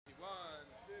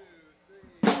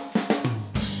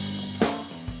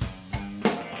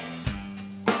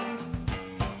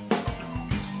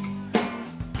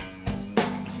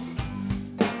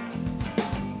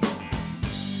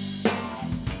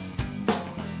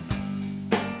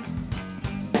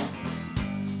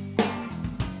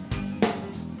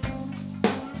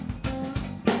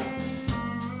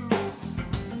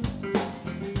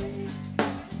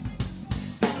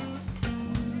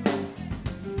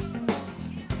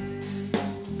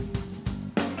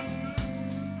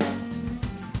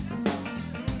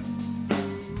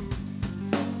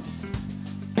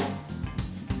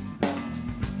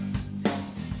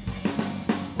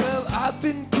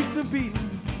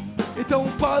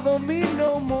bother me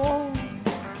no more.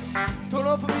 Don't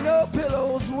offer me no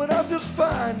pillows when I'm just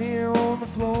fine here on the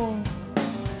floor.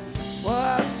 Well,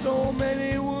 I have so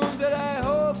many wounds that I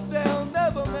hope they'll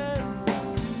never mend.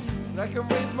 And I can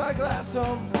raise my glass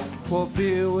up for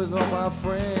beer with all my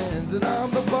friends. And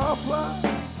I'm the barfly,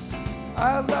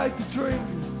 I like to drink,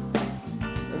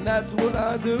 and that's what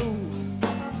I do.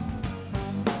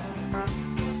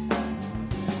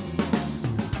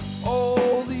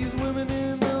 All these women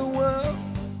in the world,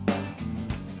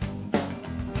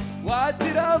 why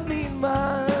did I meet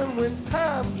mine when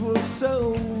times were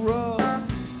so rough?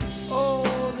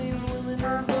 All these women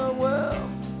in the world,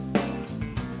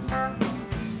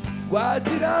 why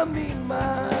did I meet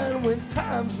mine when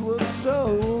times were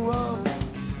so rough?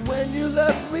 When you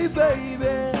left me,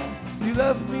 baby, you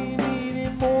left me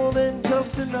needing more than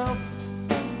just enough.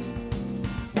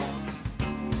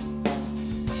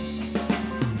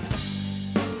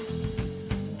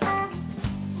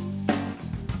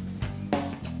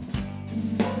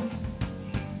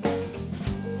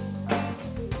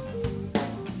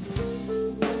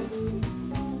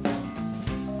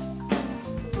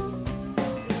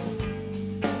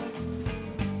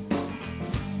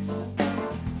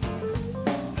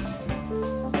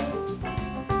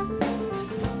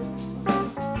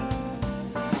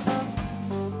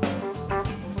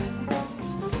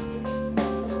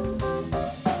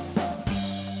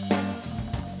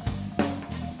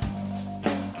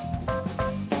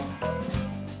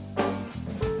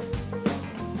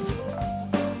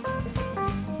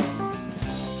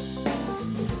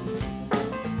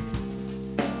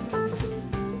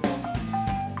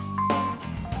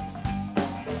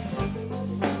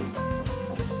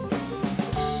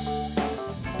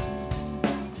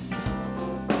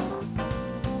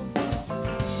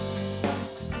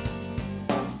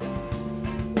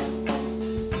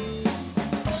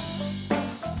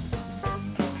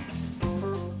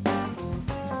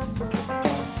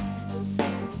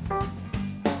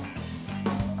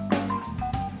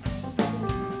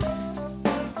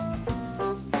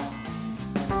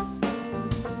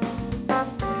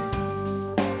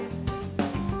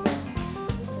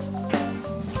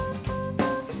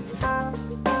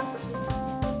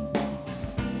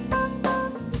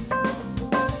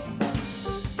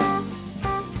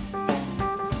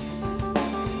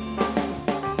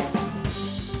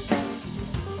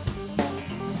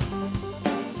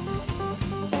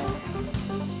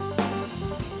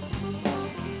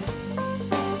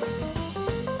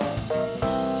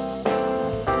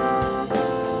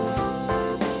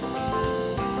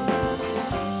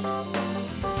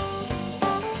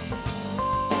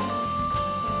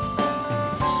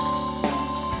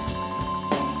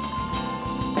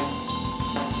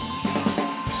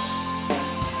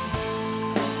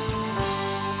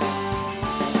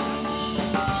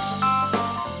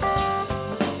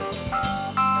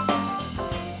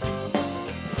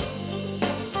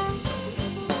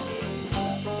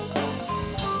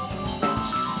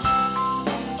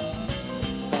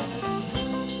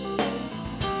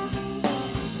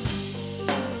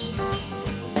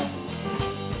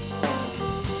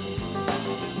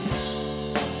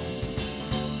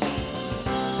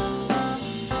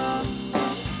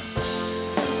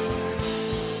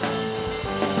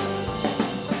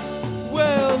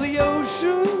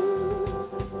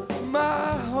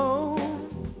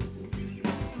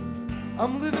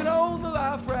 I'm living on the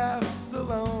life raft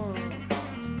alone.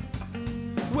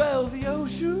 Well, the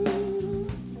ocean,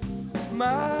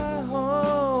 my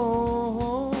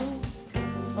home.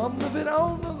 I'm living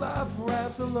on the life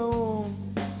raft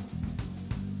alone.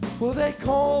 Well, they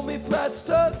call me flat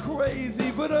stuck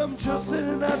crazy, but I'm just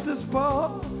sitting at this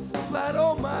bar, flat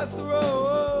on my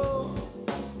throat.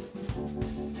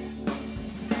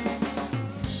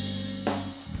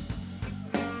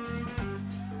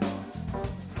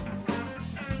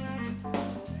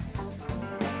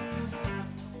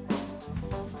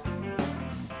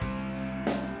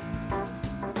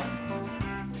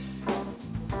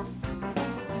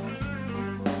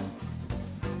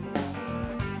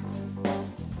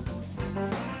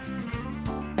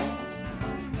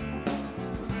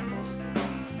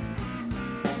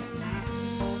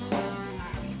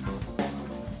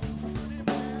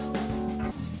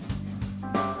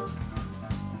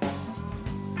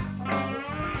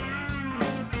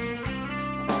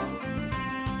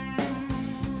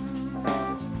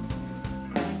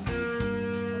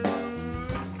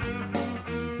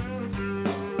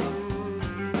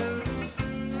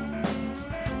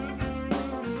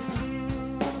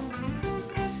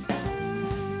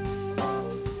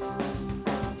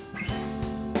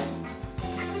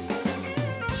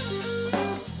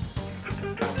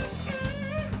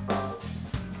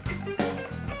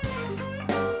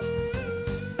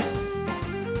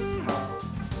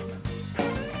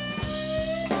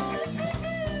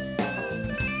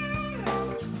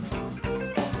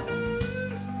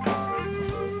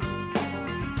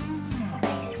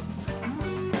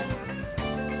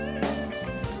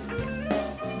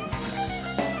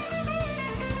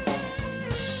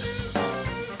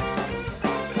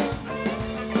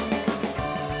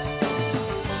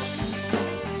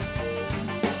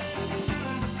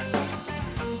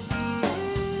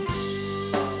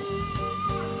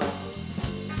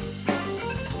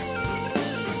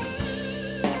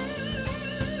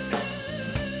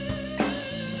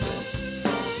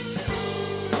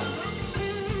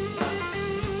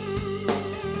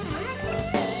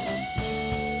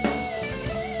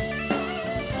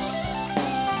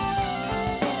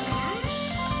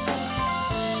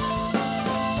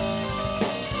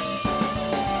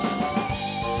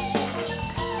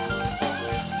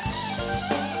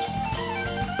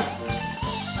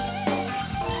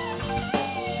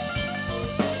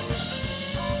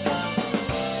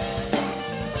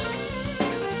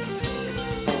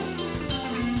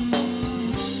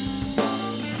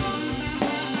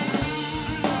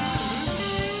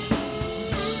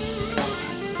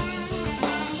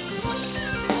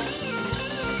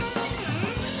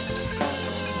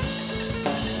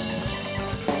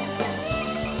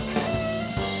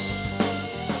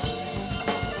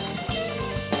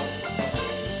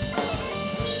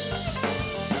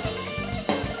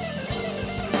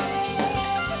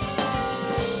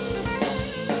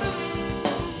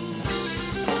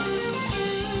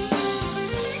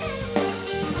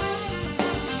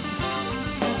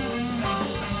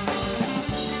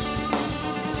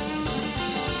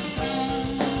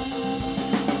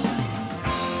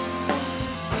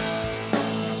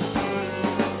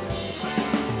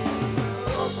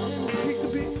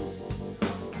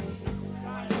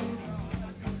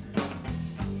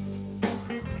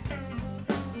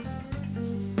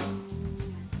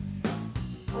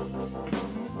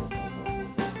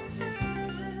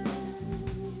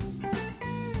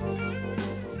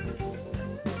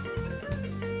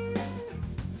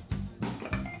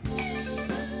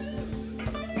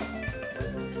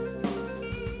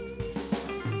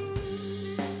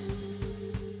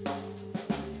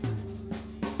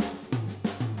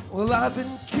 Well, I've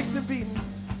been kicked and beaten.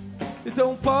 It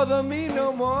don't bother me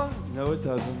no more. No, it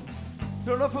doesn't.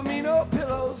 Don't offer me no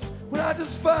pillows when I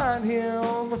just find here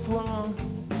on the floor.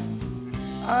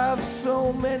 I have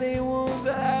so many wounds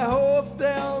that I hope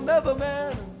they'll never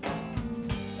mend.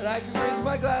 And I can raise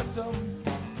my glass up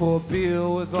for a beer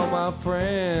with all my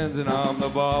friends. And I'm the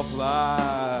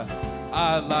barfly.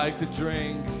 I like to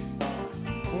drink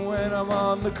when I'm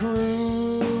on the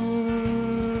cruise.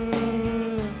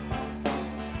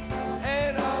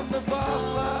 And I'm the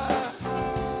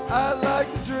barfly. I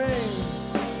like to drink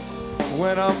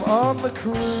when I'm on the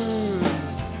cruise.